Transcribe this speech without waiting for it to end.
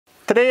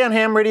Today on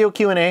Ham Radio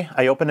Q&A,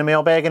 I open the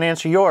mailbag and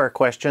answer your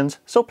questions,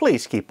 so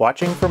please keep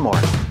watching for more.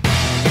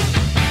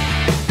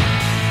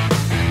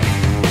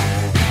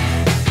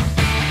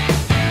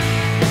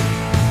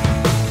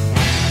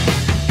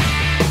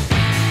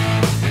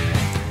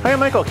 Hi, I'm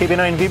Michael,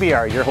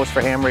 KB9VBR, your host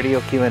for Ham Radio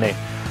Q&A.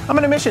 I'm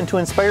on a mission to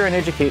inspire and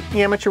educate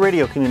the amateur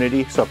radio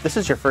community, so if this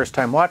is your first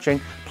time watching,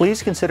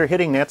 please consider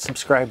hitting that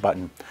subscribe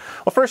button.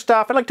 Well, first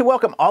off, I'd like to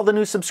welcome all the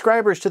new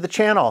subscribers to the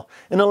channel.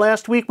 In the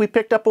last week, we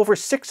picked up over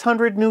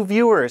 600 new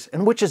viewers,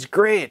 and which is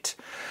great.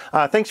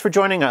 Thanks for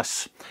joining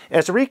us.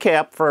 As a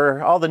recap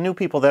for all the new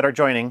people that are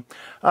joining,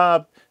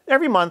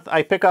 every month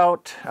I pick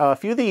out a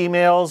few of the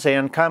emails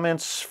and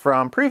comments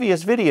from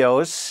previous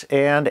videos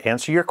and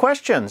answer your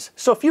questions.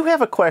 So if you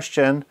have a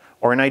question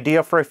or an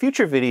idea for a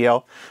future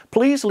video,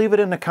 please leave it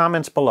in the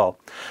comments below.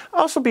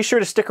 Also be sure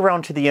to stick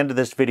around to the end of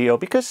this video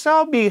because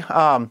I'll be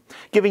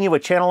giving you a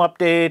channel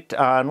update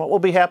on what will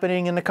be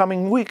happening in the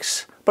coming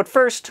weeks. But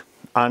first,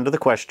 on to the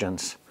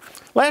questions.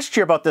 Last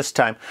year about this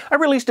time, I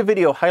released a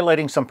video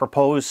highlighting some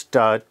proposed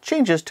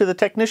changes to the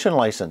technician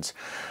license.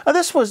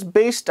 This was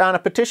based on a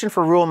petition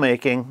for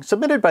rulemaking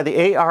submitted by the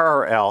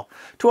ARRL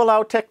to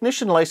allow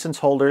technician license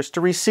holders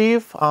to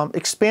receive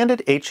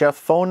expanded HF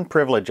phone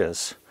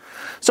privileges.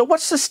 So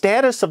what's the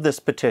status of this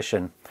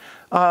petition?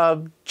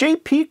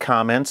 JP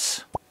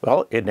comments,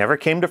 well, it never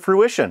came to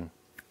fruition.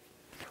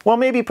 Well,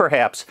 maybe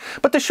perhaps,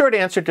 but the short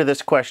answer to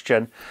this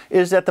question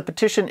is that the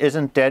petition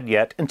isn't dead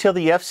yet until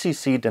the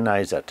FCC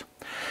denies it.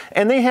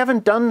 And they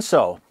haven't done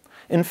so.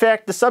 In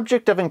fact, the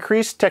subject of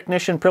increased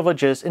technician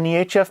privileges in the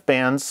HF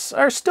bands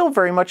are still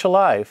very much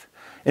alive.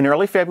 In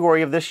early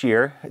February of this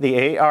year, the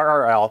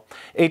ARRL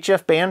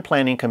HF Band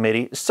Planning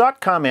Committee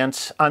sought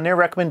comments on their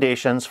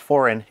recommendations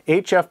for an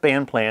HF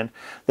band plan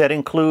that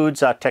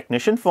includes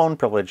technician phone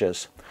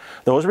privileges.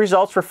 Those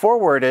results were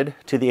forwarded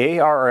to the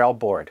ARRL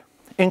board.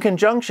 In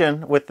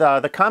conjunction with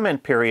the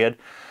comment period,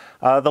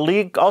 the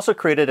League also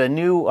created a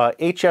new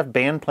HF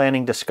band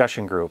planning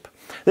discussion group.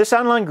 This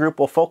online group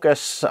will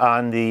focus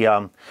on the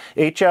ARRL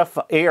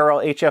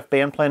HF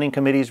Band Planning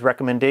Committee's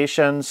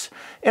recommendations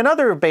and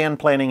other band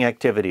planning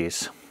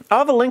activities. I'll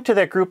have a link to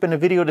that group in the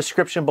video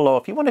description below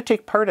if you want to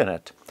take part in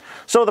it.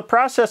 So the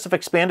process of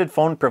expanded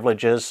phone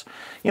privileges,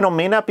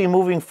 may not be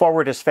moving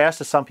forward as fast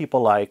as some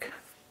people like,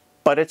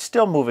 but it's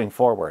still moving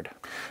forward.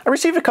 I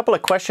received a couple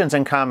of questions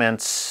and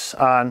comments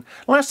on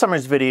last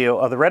summer's video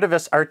of the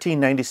Rhoades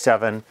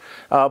RT97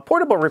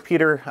 portable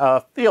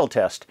repeater field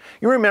test.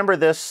 You remember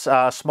this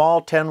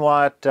small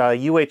 10-watt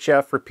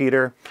UHF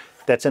repeater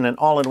that's in an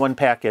all-in-one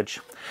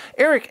package.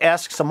 Eric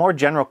asks a more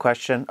general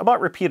question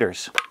about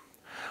repeaters.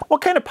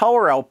 What kind of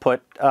power output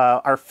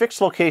are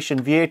fixed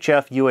location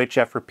VHF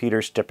UHF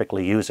repeaters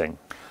typically using?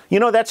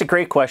 That's a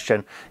great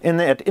question.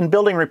 In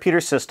building a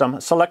repeater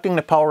system, selecting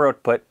the power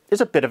output is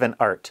a bit of an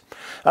art.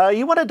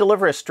 You want to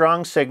deliver a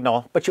strong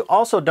signal, but you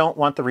also don't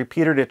want the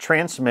repeater to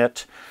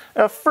transmit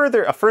a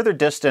further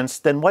distance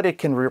than what it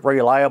can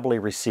reliably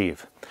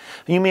receive.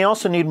 You may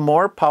also need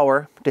more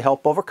power to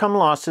help overcome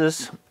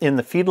losses in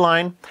the feed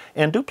line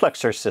and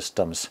duplexer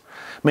systems.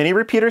 Many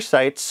repeater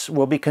sites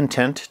will be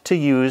content to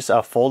use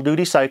a full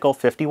duty cycle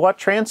 50-watt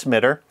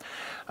transmitter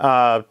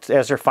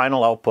as their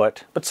final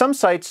output, but some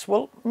sites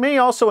may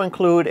also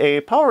include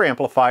a power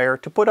amplifier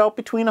to put out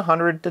between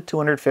 100 to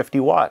 250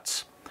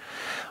 watts.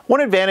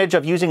 One advantage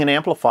of using an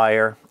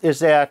amplifier is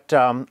that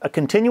a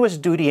continuous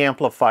duty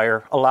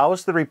amplifier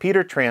allows the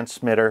repeater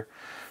transmitter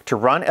to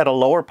run at a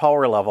lower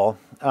power level,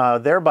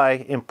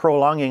 thereby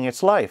prolonging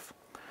its life.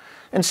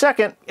 And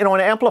second, an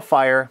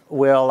amplifier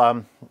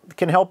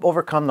can help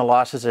overcome the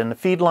losses in the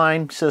feed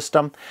line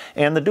system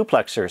and the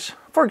duplexers.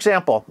 For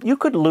example, you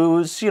could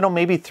lose,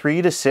 maybe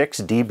 3 to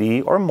 6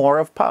 dB or more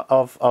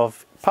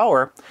of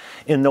power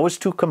in those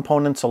two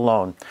components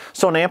alone.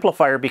 So an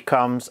amplifier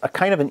becomes a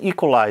kind of an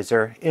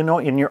equalizer,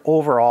 in your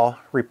overall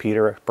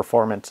repeater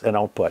performance and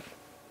output.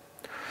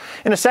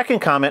 In a second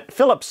comment,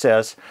 Phillip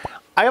says,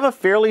 I have a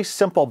fairly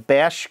simple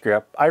bash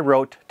script I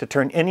wrote to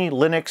turn any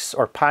Linux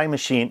or Pi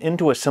machine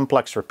into a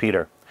Simplex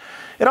repeater.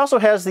 It also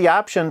has the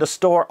option to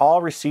store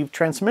all received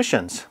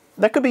transmissions.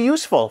 That could be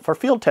useful for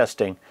field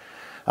testing,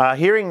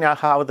 hearing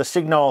how the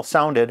signal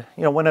sounded,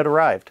 when it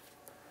arrived.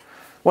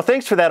 Well,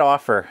 thanks for that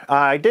offer.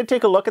 I did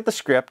take a look at the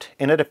script,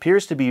 and it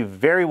appears to be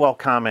very well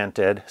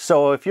commented.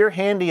 So if you're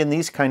handy in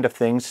these kind of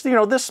things,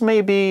 this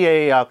may be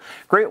a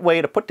great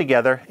way to put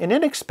together an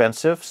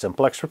inexpensive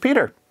Simplex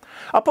repeater.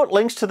 I'll put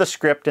links to the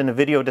script in the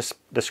video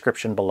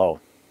description below.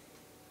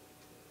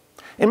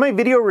 In my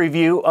video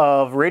review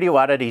of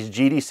Radioddity's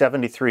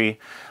GD73,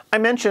 I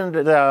mentioned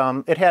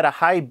it had a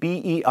high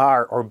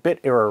BER or bit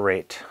error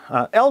rate.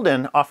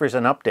 Eldon offers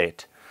an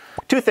update.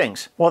 Two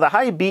things. Well, the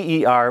high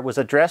BER was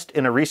addressed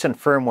in a recent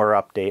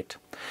firmware update.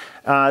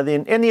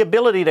 And the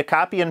ability to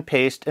copy and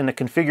paste in the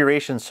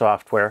configuration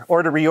software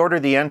or to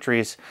reorder the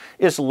entries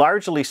is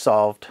largely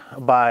solved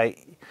by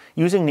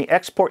using the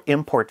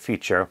export-import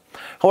feature.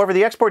 However,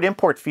 the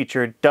export-import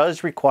feature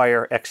does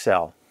require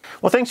Excel.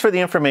 Well, thanks for the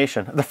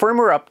information. The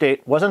firmware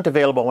update wasn't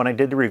available when I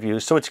did the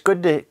review, so it's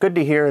good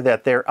to hear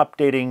that they're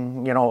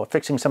updating,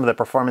 fixing some of the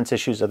performance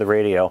issues of the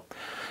radio.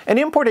 And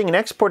importing and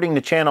exporting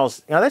the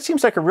channels, that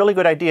seems like a really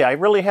good idea. I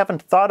really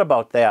haven't thought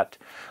about that.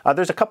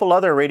 There's a couple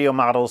other radio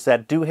models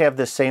that do have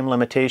this same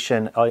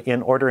limitation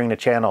in ordering the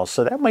channels,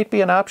 so that might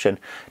be an option.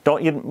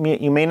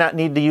 You may not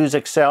need to use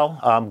Excel.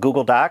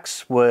 Google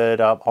Docs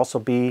would also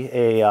be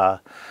a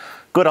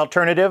good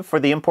alternative for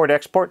the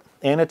import-export,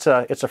 and it's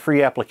a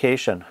free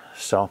application.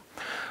 So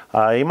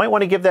you might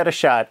want to give that a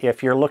shot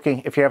if you're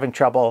having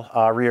trouble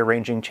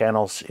rearranging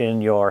channels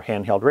in your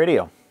handheld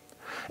radio.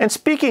 And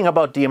speaking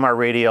about DMR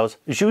radios,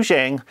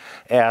 Zhuzhang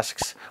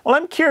asks, well,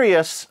 I'm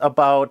curious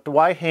about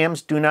why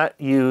hams do not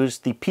use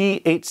the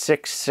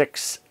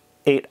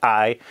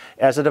P8668i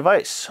as a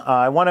device.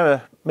 I want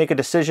to make a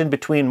decision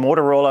between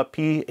Motorola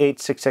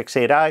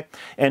P8668i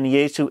and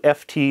Yaesu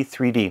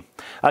FT3D.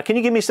 Can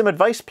you give me some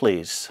advice,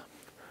 please?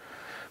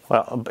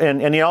 Well,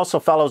 and he also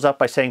follows up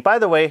by saying, by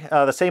the way,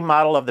 the same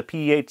model of the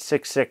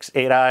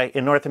P8668i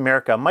in North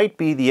America might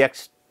be the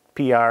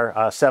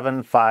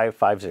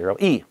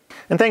XPR7550E.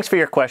 And thanks for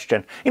your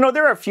question.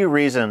 There are a few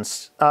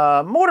reasons.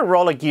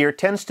 Motorola gear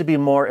tends to be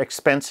more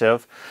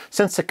expensive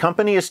since the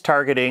company is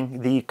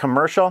targeting the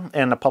commercial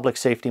and the public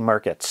safety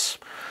markets.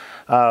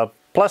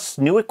 Plus,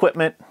 new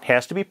equipment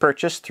has to be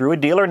purchased through a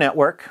dealer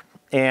network,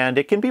 and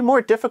it can be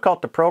more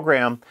difficult to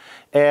program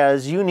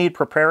as you need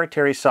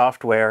proprietary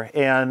software,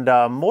 and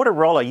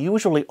Motorola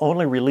usually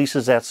only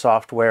releases that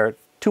software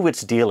to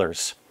its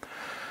dealers.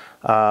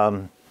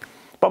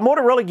 But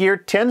Motorola gear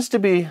tends to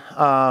be,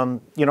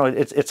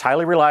 it's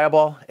highly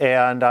reliable,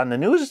 and on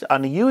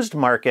the used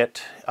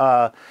market,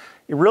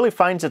 it really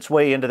finds its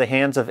way into the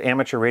hands of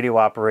amateur radio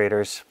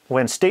operators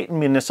when state and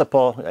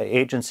municipal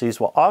agencies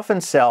will often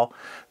sell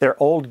their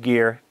old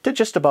gear to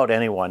just about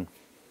anyone.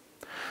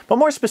 But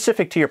more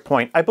specific to your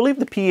point, I believe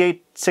the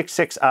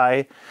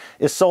P866i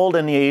is sold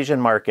in the Asian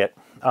market.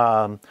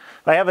 I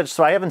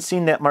haven't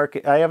seen that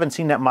market. I haven't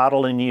seen that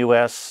model in the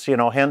U.S.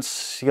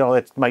 Hence,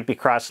 it might be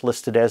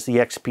cross-listed as the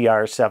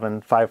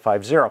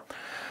XPR7550.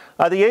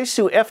 The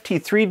Yaesu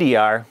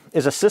FT3DR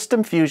is a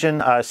System Fusion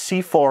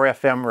C4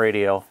 FM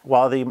radio,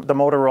 while the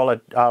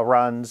Motorola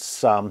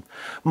runs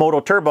Moto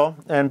Turbo,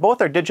 and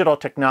both are digital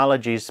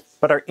technologies,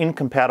 but are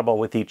incompatible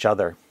with each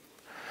other.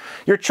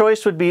 Your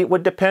choice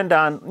would depend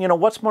on,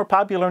 what's more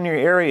popular in your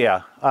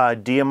area,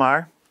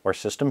 DMR or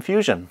System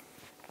Fusion.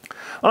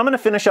 Well, I'm going to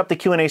finish up the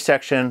Q&A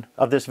section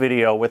of this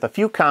video with a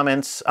few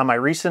comments on my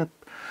recent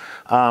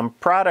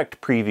product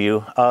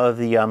preview of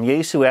the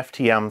Yaesu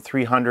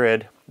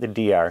FTM300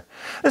 DR.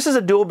 This is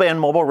a dual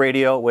band mobile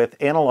radio with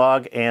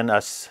analog and a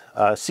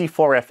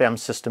C4 FM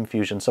System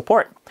Fusion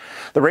support.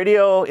 The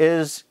radio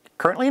is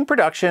currently in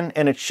production,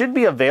 and it should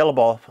be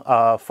available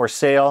for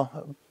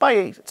sale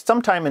by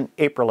sometime in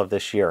April of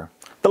this year.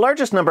 The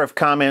largest number of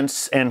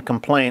comments and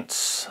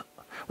complaints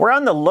were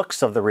on the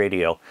looks of the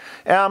radio,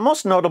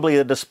 most notably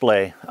the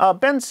display.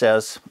 Ben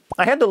says,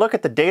 I had to look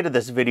at the date of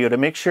this video to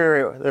make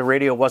sure the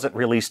radio wasn't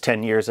released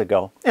 10 years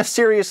ago. And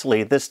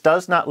seriously, this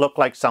does not look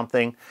like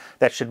something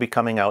that should be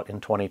coming out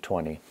in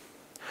 2020.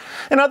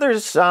 And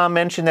others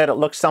mentioned that it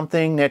looks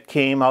something that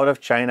came out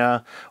of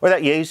China, or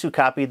that Yaesu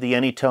copied the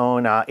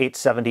Anytone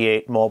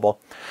 878 mobile.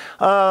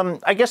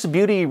 I guess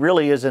beauty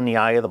really is in the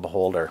eye of the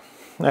beholder.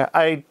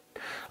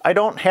 I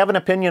don't have an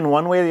opinion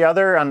one way or the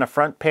other on the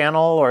front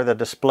panel or the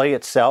display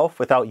itself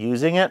without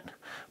using it,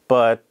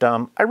 but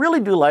I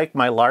really do like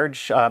my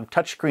large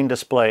touchscreen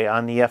display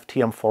on the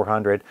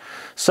FTM400.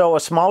 So a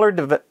smaller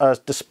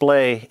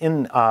display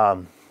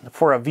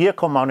for a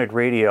vehicle-mounted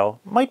radio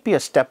might be a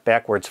step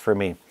backwards for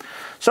me.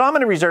 So I'm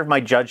going to reserve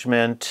my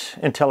judgment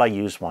until I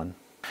use one.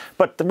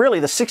 But really,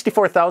 the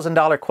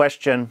 $64,000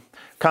 question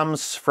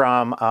comes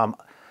from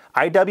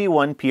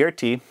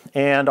IW1PRT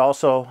and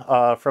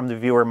also from the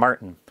viewer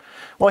Martin.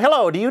 Well,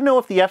 hello, do you know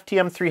if the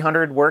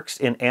FTM300 works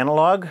in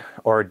analog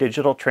or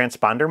digital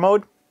transponder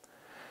mode?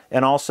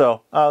 And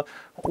also,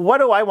 what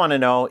do I want to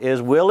know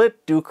is, will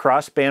it do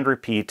crossband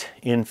repeat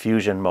in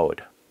fusion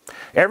mode?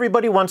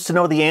 Everybody wants to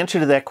know the answer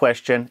to that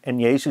question, and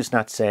Yaesu's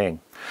not saying.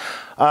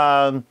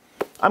 I'm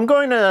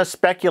going to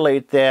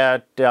speculate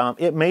that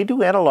it may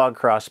do analog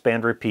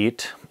crossband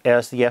repeat,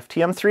 as the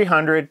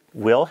FTM300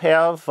 will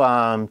have 2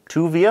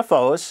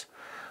 VFOs,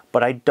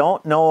 but I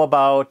don't know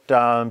about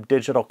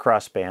digital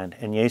crossband,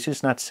 and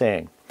Yaesu's not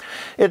saying.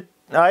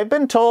 I've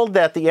been told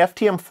that the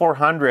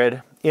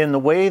FTM400, in the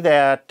way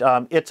that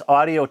its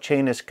audio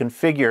chain is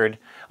configured,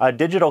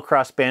 digital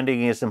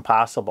crossbanding is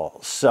impossible.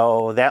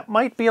 So that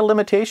might be a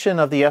limitation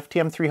of the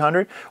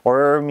FTM300,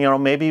 or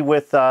maybe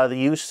with the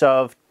use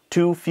of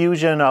 2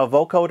 fusion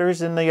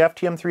vocoders in the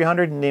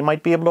FTM300, and they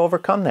might be able to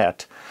overcome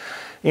that.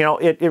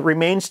 It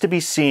remains to be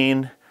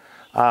seen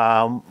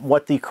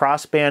what the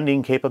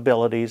crossbanding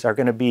capabilities are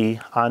going to be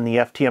on the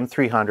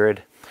FTM300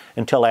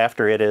 until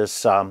after it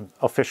is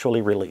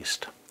officially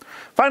released.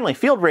 Finally,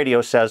 Field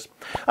Radio says,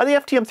 the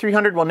FTM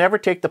 300 will never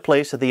take the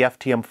place of the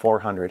FTM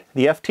 400.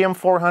 The FTM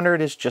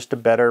 400 is just a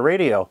better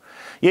radio.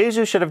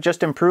 Yaesu should have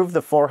just improved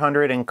the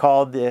 400 and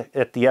called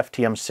it the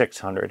FTM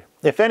 600.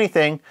 If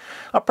anything,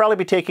 I'll probably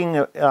be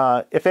taking,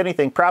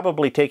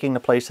 probably taking the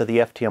place of the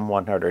FTM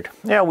 100.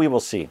 Yeah, we will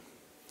see.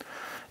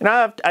 And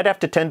I'd have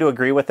to tend to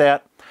agree with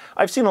that.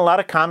 I've seen a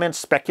lot of comments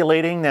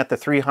speculating that the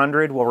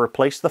 300 will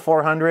replace the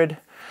 400.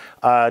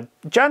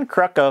 John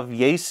Kruk of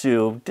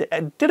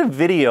Yaesu did a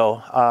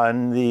video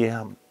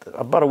on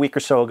about a week or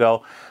so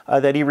ago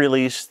that he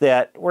released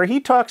where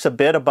he talks a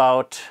bit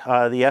about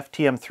the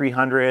FTM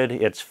 300,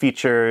 its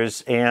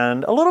features,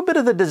 and a little bit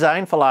of the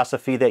design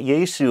philosophy that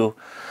Yaesu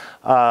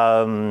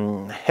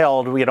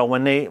held,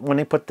 when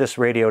they put this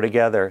radio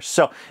together.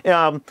 So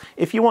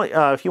if you want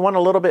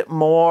a little bit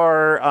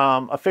more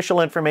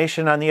official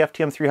information on the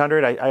FTM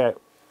 300,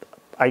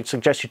 I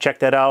suggest you check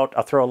that out.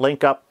 I'll throw a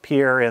link up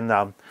here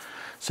and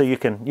so you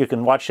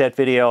can watch that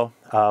video.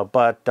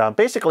 But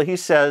basically he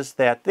says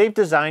that they've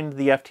designed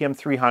the FTM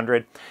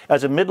 300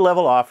 as a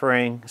mid-level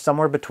offering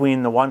somewhere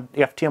between the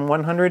FTM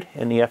 100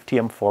 and the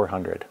FTM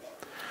 400.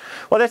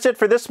 Well, that's it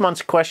for this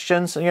month's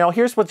questions.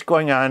 Here's what's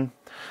going on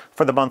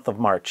for the month of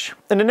March.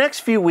 In the next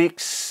few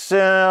weeks,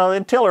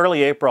 until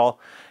early April,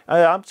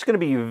 it's going to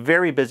be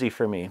very busy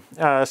for me.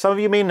 Some of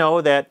you may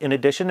know that in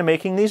addition to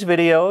making these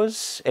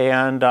videos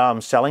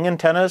and selling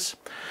antennas,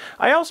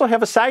 I also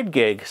have a side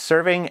gig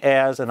serving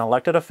as an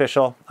elected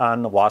official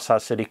on the Wausau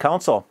City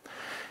Council.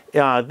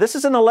 This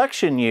is an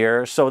election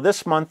year, so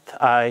this month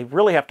I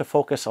really have to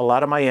focus a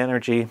lot of my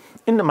energy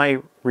into my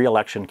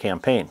re-election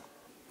campaign.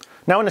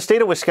 Now, in the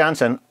state of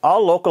Wisconsin,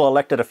 all local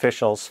elected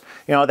officials,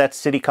 that's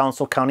city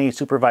council, county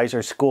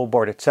supervisor, school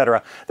board,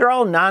 etc., they're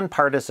all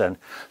nonpartisan.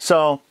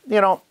 So,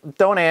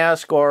 don't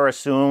ask or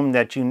assume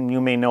that you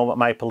may know what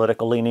my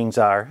political leanings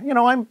are.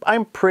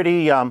 I'm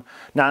pretty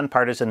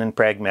nonpartisan and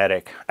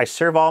pragmatic. I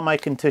serve all my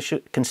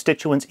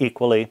constituents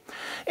equally,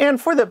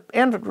 and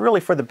really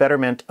for the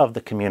betterment of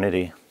the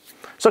community.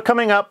 So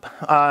coming up,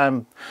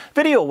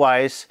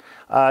 video-wise,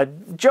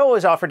 Joe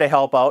has offered to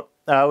help out.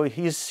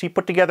 He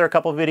put together a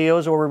couple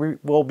videos where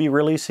we'll be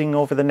releasing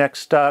over the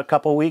next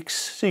couple weeks,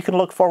 so you can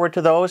look forward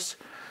to those.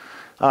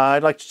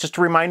 I'd like just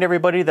to remind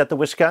everybody that the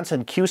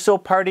Wisconsin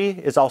QSO party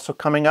is also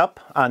coming up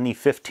on the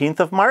 15th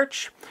of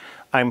March.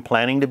 I'm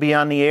planning to be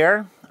on the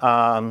air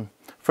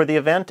for the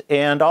event,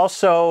 and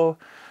also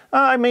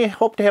I may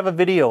hope to have a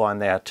video on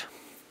that.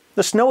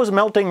 The snow is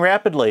melting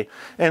rapidly,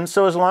 and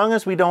so as long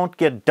as we don't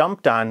get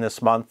dumped on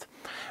this month,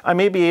 I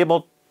may be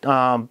able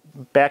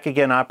back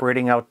again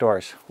operating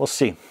outdoors. We'll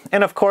see.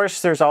 And of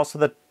course, there's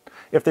also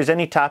if there's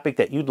any topic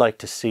that you'd like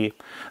to see,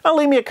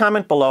 leave me a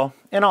comment below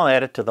and I'll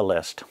add it to the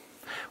list.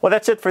 Well,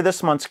 that's it for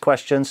this month's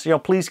questions.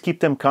 Please keep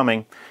them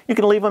coming. You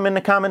can leave them in the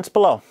comments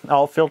below.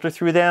 I'll filter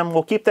through them.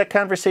 We'll keep that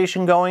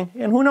conversation going,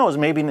 and who knows,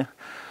 maybe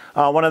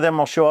one of them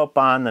will show up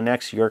on the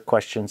next Your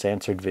Questions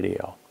Answered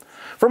video.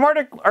 For more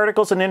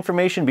articles and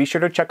information, be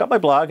sure to check out my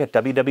blog at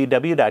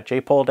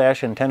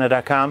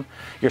www.jpole-antenna.com.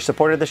 Your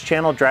support of this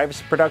channel drives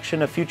the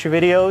production of future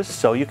videos,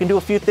 so you can do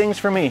a few things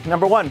for me.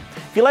 Number one,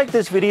 if you like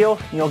this video,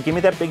 give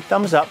me that big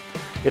thumbs up.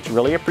 It's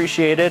really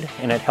appreciated,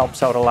 and it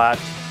helps out a lot.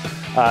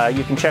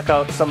 You can check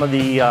out some of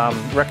the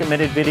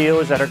recommended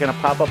videos that are going to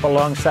pop up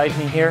alongside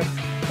me here.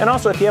 And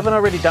also, if you haven't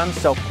already done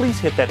so, please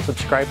hit that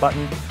subscribe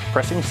button.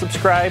 Pressing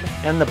subscribe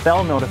and the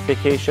bell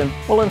notification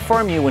will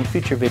inform you when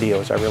future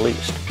videos are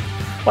released.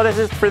 Well, that's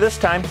it for this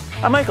time.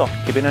 I'm Michael,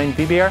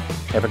 KB9VBR.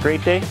 Have a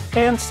great day,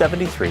 and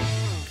 73.